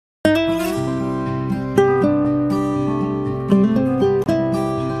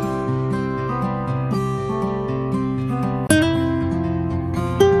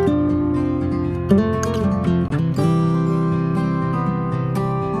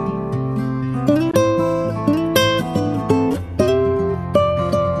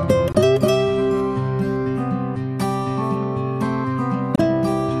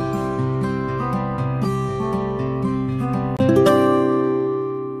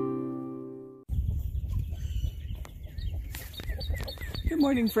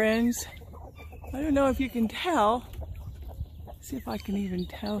morning, friends. I don't know if you can tell. See if I can even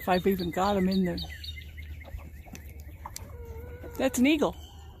tell if I've even got them in there. That's an eagle.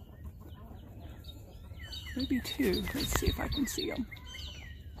 Maybe two. Let's see if I can see them.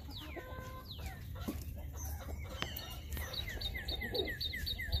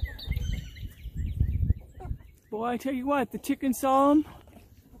 Boy, I tell you what, the chicken saw them,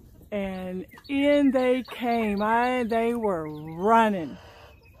 and in they came. They were running.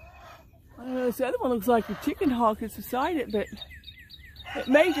 I don't know, this other one looks like a chicken hawk that's beside it, but it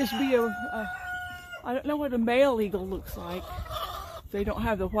may just be I don't know what a male eagle looks like. They don't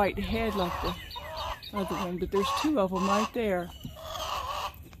have the white head like the other one, but there's two of them right there.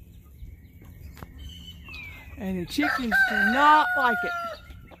 And the chickens do not like it.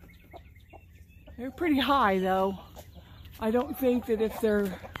 They're pretty high though. I don't think that if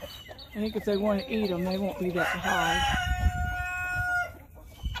they want to eat them, they won't be that high.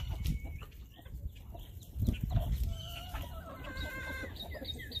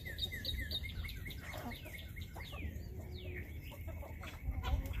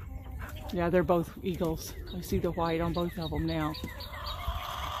 Yeah, they're both eagles. I see the white on both of them now.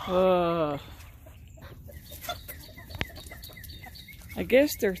 I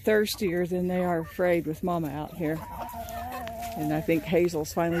guess they're thirstier than they are afraid with Mama out here. And I think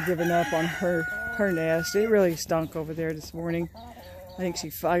Hazel's finally given up on her nest. It really stunk over there this morning. I think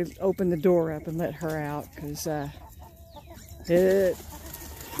she opened the door up and let her out because where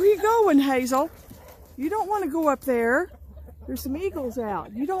you going, Hazel? You don't want to go up there. There's some eagles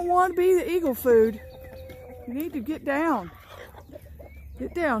out. You don't want to be the eagle food. You need to get down.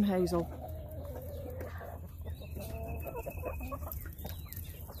 Get down, Hazel.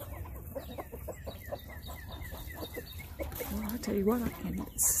 Well, I'll tell you what, I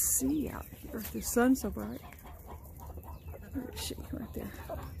can't see out here. The sun's so bright. Where is she? Right there.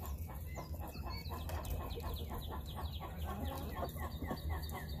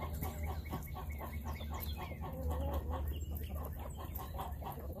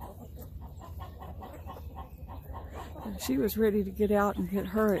 She was ready to get out and get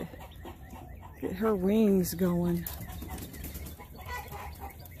her wings going.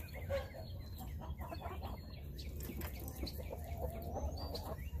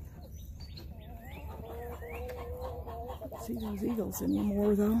 Don't see those eagles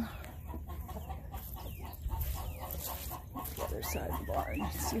anymore though. The other side of the barn.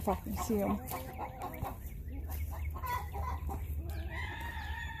 Let's see if I can see them.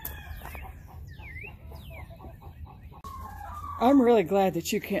 I'm really glad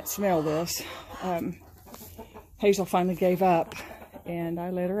that you can't smell this. Hazel finally gave up and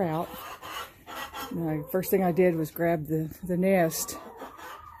I let her out. First thing I did was grab the nest.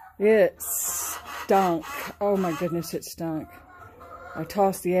 It stunk. Oh my goodness, it stunk. I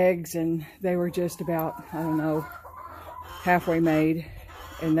tossed the eggs and they were just about, I don't know, halfway made.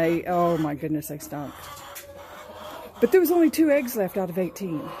 And oh my goodness, they stunk. But there was only 2 eggs left out of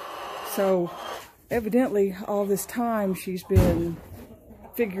 18. So evidently, all this time she's been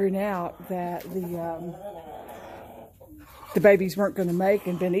figuring out that the babies weren't going to make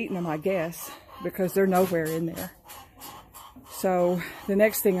and been eating them, I guess, because they're nowhere in there. So the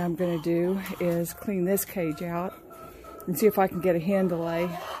next thing I'm going to do is clean this cage out and see if I can get a hen to lay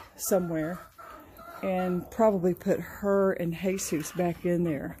somewhere and probably put her and Jesus back in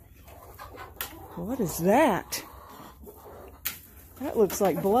there. What is that? That looks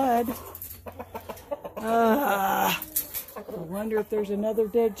like blood. I wonder if there's another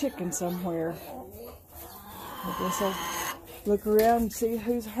dead chicken somewhere. I guess I'll look around and see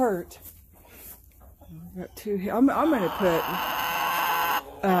who's hurt. I've got 2 here. I'm going to put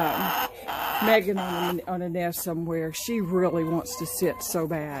Megan on a nest somewhere. She really wants to sit so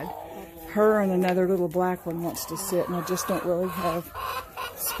bad. Her and another little black one wants to sit, and I just don't really have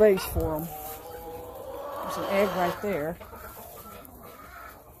space for them. There's an egg right there.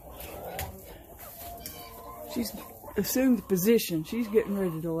 She's assumed position. She's getting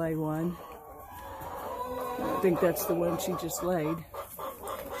ready to lay one. I think that's the one she just laid.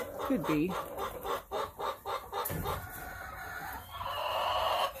 Could be.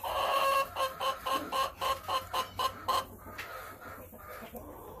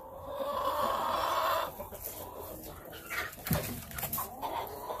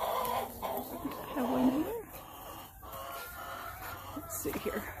 Have one here? Let's see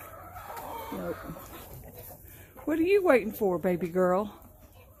here. Nope. What are you waiting for, baby girl?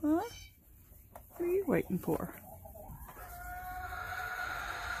 Huh? What are you waiting for?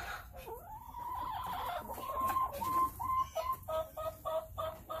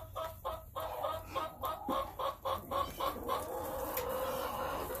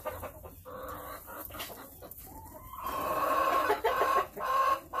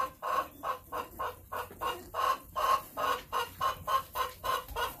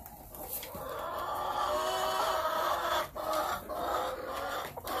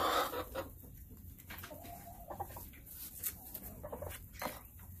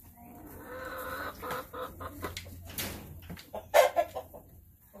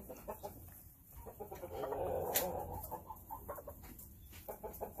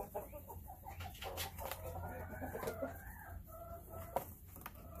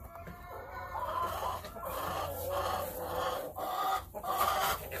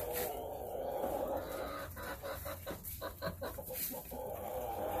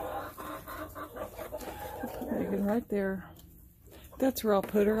 right there. That's where I'll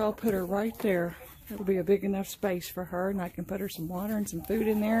put her. I'll put her right there. It'll be a big enough space for her, and I can put her some water and some food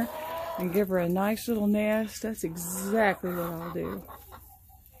in there and give her a nice little nest. That's exactly what I'll do.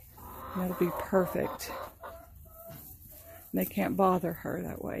 That'll be perfect. And they can't bother her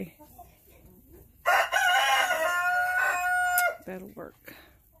that way. That'll work.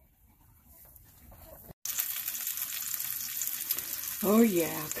 Oh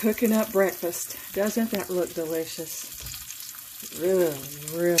yeah, cooking up breakfast. Doesn't that look delicious? It really,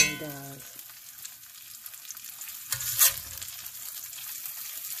 really does.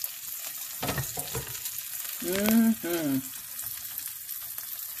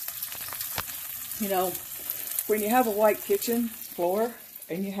 You know, when you have a white kitchen floor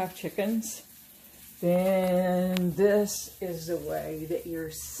and you have chickens, then this is the way that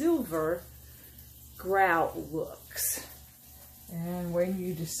your silver grout looks. And when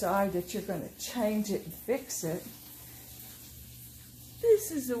you decide that you're going to change it and fix it, this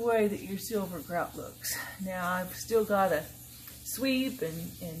is the way that your silver grout looks. Now I've still got to sweep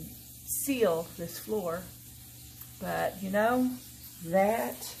and seal this floor, but you know,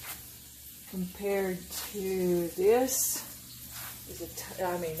 that compared to this is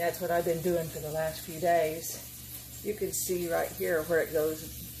I mean, that's what I've been doing for the last few days. You can see right here where it goes.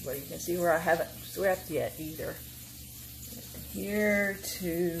 Well, you can see where I haven't swept yet either. Here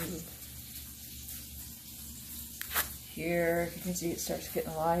to here, you can see it starts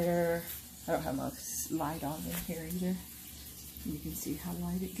getting lighter. I don't have my light on in here either. You can see how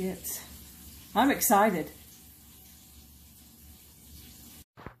light it gets. I'm excited.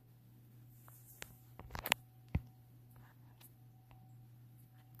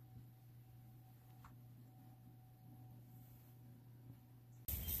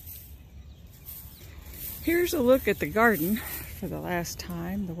 Here's a look at the garden for the last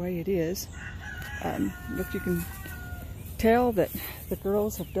time, the way it is. Look, you can tell that the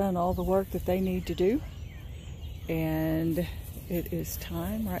girls have done all the work that they need to do. And it is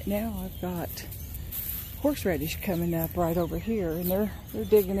time right now. I've got horseradish coming up right over here, and they're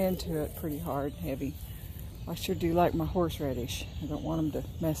digging into it pretty hard and heavy. I sure do like my horseradish. I don't want them to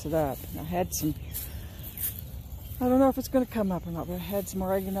mess it up. And I had some, I don't know if it's going to come up or not, but I had some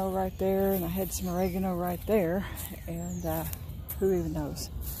oregano right there, and I had some oregano right there, and who even knows.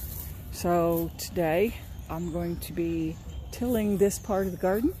 So today I'm going to be tilling this part of the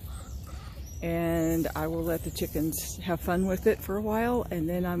garden, and I will let the chickens have fun with it for a while, and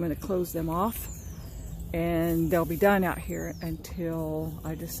then I'm going to close them off, and they'll be done out here until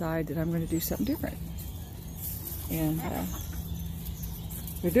I decide that I'm going to do something different. And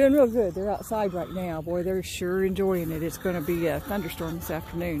they're doing real good. They're outside right now. Boy, they're sure enjoying it. It's going to be a thunderstorm this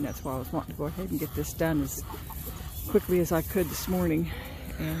afternoon. That's why I was wanting to go ahead and get this done as quickly as I could this morning,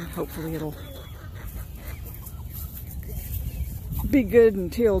 and hopefully it'll be good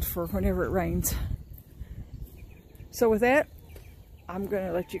and tilled for whenever it rains. So with that, I'm going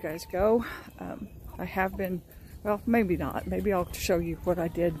to let you guys go. I have been, well, maybe not. Maybe I'll show you what I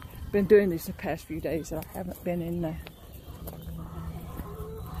been doing these the past few days that I haven't been in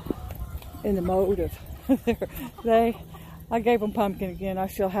the mode of I gave them pumpkin again. I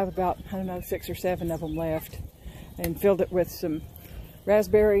still have about, I don't know, 6 or 7 of them left, and filled it with some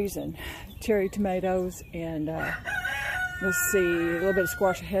raspberries and cherry tomatoes, and let's see, a little bit of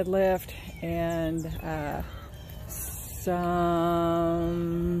squash I had left, and some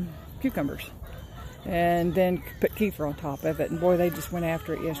cucumbers, and then put kefir on top of it. And boy, they just went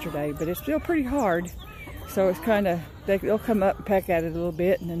after it yesterday, but it's still pretty hard. So it's kind of, they'll come up and peck at it a little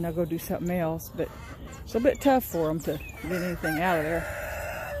bit, and then they'll go do something else. But it's a bit tough for them to get anything out of there.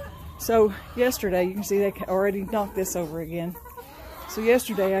 So yesterday, you can see they already knocked this over again. So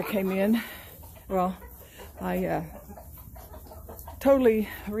yesterday I came in, well, I totally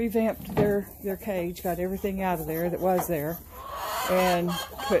revamped their cage, got everything out of there that was there, and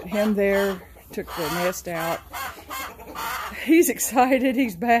put him there, took the nest out. He's excited,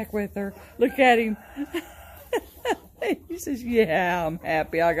 he's back with her. Look at him. He says, yeah, I'm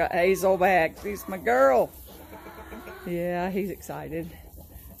happy I got Hazel back. She's my girl. Yeah, he's excited.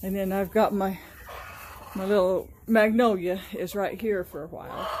 And then I've got my little Magnolia is right here for a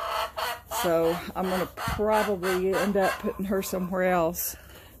while. So I'm going to probably end up putting her somewhere else.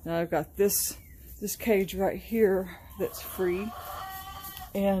 Now I've got this cage right here that's free.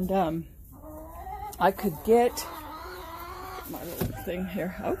 And I could get my little thing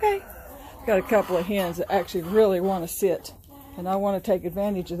here. Okay. Got a couple of hens that actually really want to sit, and I want to take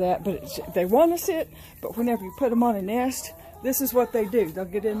advantage of that. But they want to sit, but whenever you put them on a nest, this is what they do. They'll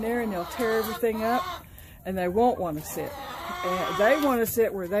get in there and they'll tear everything up, and they won't want to sit. And they want to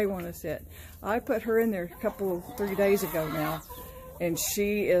sit where they want to sit. I put her in there 3 days ago now, and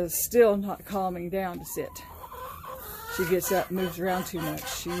she is still not calming down to sit. She gets up, moves around too much.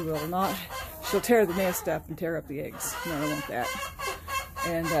 She will not. She'll tear the nest up and tear up the eggs. No, I don't want that.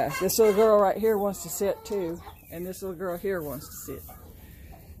 And this little girl right here wants to sit too, and this little girl here wants to sit.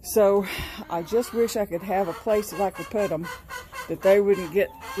 So I just wish I could have a place that I could put them, that they wouldn't get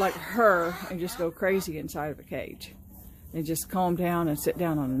like her and just go crazy inside of a cage. And just calm down and sit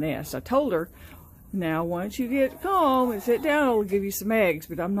down on the nest. I told her, now once you get calm and sit down, I'll give you some eggs,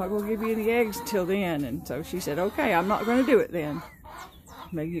 but I'm not going to give you any eggs until then. And so she said, okay, I'm not going to do it then.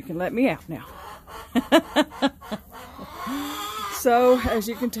 Maybe you can let me out now. So, as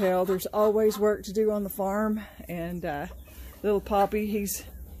you can tell, there's always work to do on the farm. And little Poppy, he's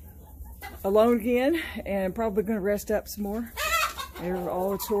alone again and probably going to rest up some more.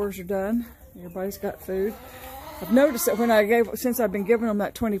 All the chores are done. Everybody's got food. I've noticed that since I've been giving them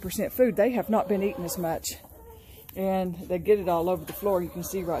that 20% food, they have not been eating as much. And they get it all over the floor. You can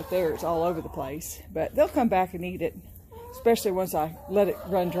see right there, it's all over the place. But they'll come back and eat it, especially once I let it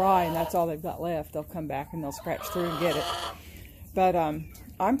run dry and that's all they've got left. They'll come back and they'll scratch through and get it. But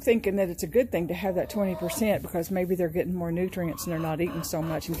I'm thinking that it's a good thing to have that 20% because maybe they're getting more nutrients and they're not eating so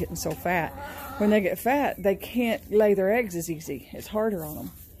much and getting so fat. When they get fat, they can't lay their eggs as easy. It's harder on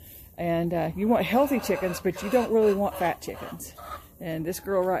them. And you want healthy chickens, but you don't really want fat chickens. And this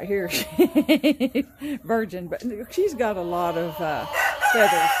girl right here, virgin, but she's got a lot of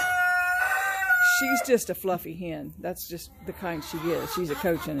feathers. She's just a fluffy hen. That's just the kind she is. She's a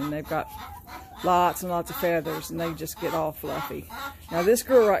Cochin, and they've got lots and lots of feathers, and they just get all fluffy. Now this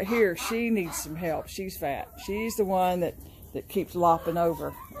girl right here, she needs some help. She's fat. She's the one that keeps lopping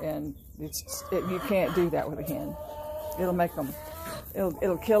over, and you can't do that with a hen. It'll make them.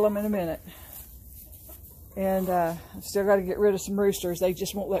 It'll kill them in a minute. And I've still got to get rid of some roosters. They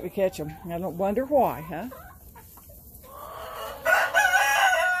just won't let me catch them. I don't wonder why, huh?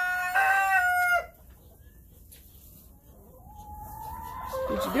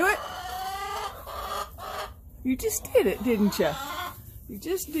 Did you do it? You just did it, didn't you? You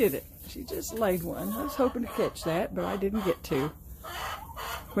just did it. She just laid one. I was hoping to catch that, but I didn't get to.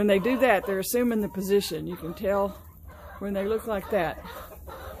 When they do that, they're assuming the position. You can tell when they look like that,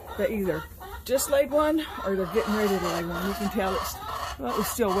 they either just laid one or they're getting ready to lay one. You can tell it was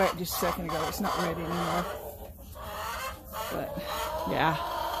still wet just a second ago. It's not ready anymore. But yeah,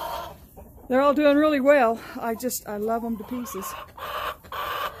 they're all doing really well. I love them to pieces.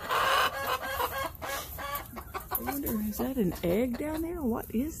 I wonder, is that an egg down there? What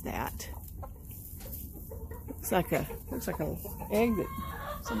is that? Looks like an egg that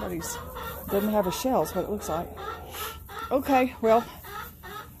doesn't have a shell. Is what it looks like. Okay, well,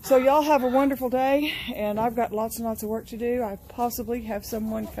 so y'all have a wonderful day, and I've got lots and lots of work to do. I possibly have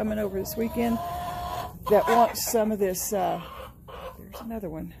someone coming over this weekend that wants some of this, there's another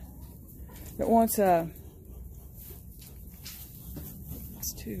one, that wants,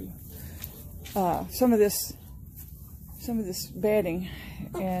 it's two, some of this bedding,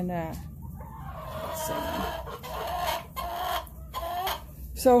 and, let's see.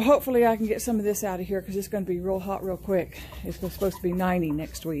 So hopefully I can get some of this out of here because it's going to be real hot real quick. It's supposed to be 90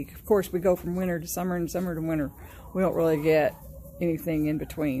 next week. Of course, we go from winter to summer and summer to winter. We don't really get anything in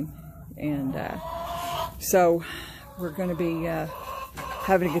between. And so we're going to be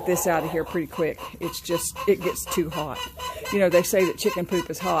having to get this out of here pretty quick. It gets too hot. You know, they say that chicken poop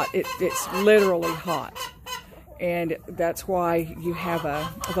is hot. It's literally hot. And that's why you have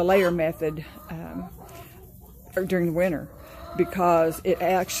the layer method during the winter, because it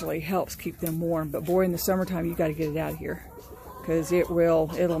actually helps keep them warm. But boy, in the summertime, you got to get it out of here because it'll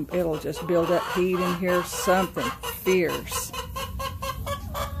just build up heat in here, something fierce.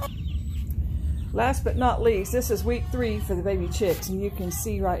 Last but not least, this is week 3 for the baby chicks, and you can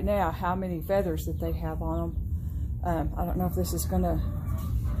see right now how many feathers that they have on them. I don't know if this is going to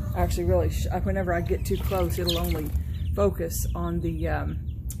actually really, whenever I get too close, it'll only focus on the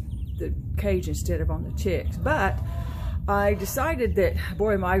cage instead of on the chicks. But I decided that,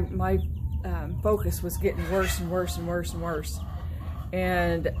 boy, my focus was getting worse and worse and worse and worse.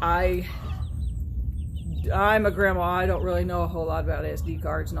 And I'm a grandma. I don't really know a whole lot about SD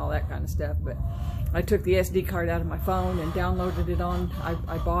cards and all that kind of stuff, but I took the SD card out of my phone and downloaded it on,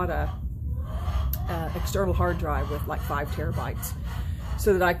 I bought a external hard drive with like 5 terabytes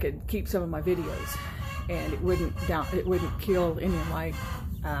so that I could keep some of my videos, and it wouldn't kill any of my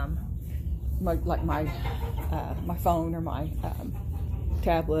my phone or my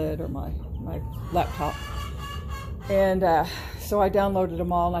tablet or my laptop. And so I downloaded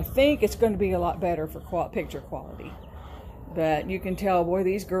them all, and I think it's going to be a lot better for picture quality. But you can tell, boy,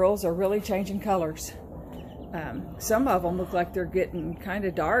 these girls are really changing colors. Some of them look like they're getting kind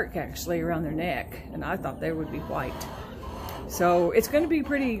of dark actually around their neck, and I thought they would be white. So it's going to be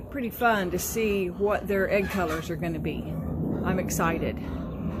pretty fun to see what their egg colors are going to be. I'm excited.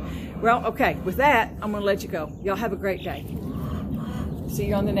 Well, okay, with that, I'm going to let you go. Y'all have a great day. See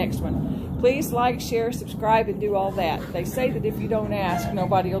you on the next one. Please like, share, subscribe, and do all that. They say that if you don't ask,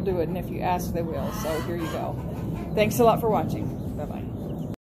 nobody will do it, and if you ask, they will. So here you go. Thanks a lot for watching.